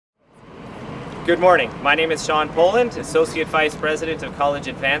Good morning. My name is Shawn, Associate Vice President of College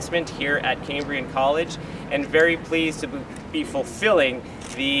Advancement here at Cambrian College, and very pleased to be fulfilling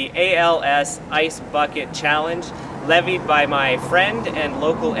the ALS Ice Bucket Challenge levied by my friend and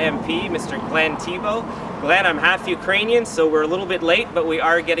local MP, Mr. Glenn Thibault. Glenn, I'm half Ukrainian, so we're a little bit late, but we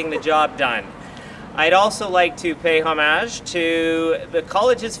are getting the job done. I'd also like to pay homage to the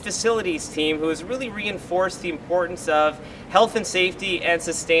college's facilities team, who has really reinforced the importance of health and safety and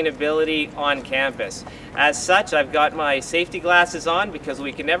sustainability on campus. As such, I've got my safety glasses on because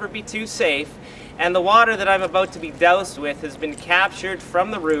we can never be too safe, and the water that I'm about to be doused with has been captured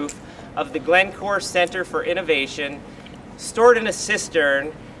from the roof of the Glencore Center for Innovation, stored in a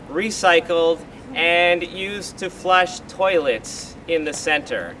cistern, recycled, and used to flush toilets in the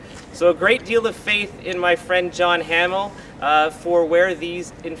center. So a great deal of faith in my friend John Hamill for where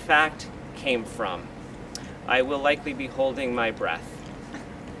these in fact came from. I will likely be holding my breath.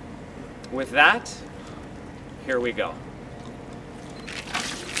 With that, here we go.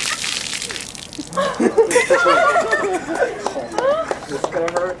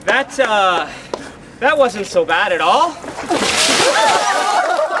 That wasn't so bad at all.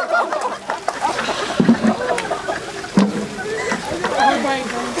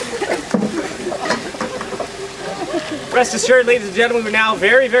 Rest assured, ladies and gentlemen, we're now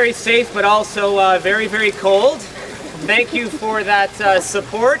very, very safe, but also very, very cold. Thank you for that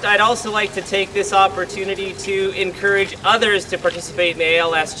support. I'd also like to take this opportunity to encourage others to participate in the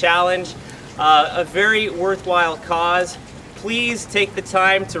ALS Challenge, a very worthwhile cause. Please take the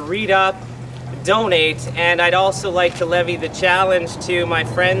time to read up, donate, and I'd also like to levy the challenge to my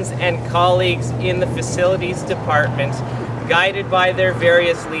friends and colleagues in the facilities department, guided by their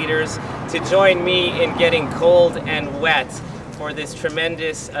various leaders, to join me in getting cold and wet for this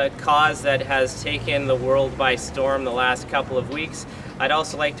tremendous cause that has taken the world by storm the last couple of weeks. I'd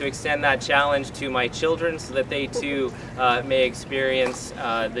also like to extend that challenge to my children so that they too may experience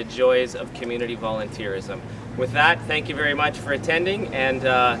the joys of community volunteerism. With that, thank you very much for attending, and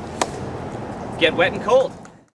get wet and cold.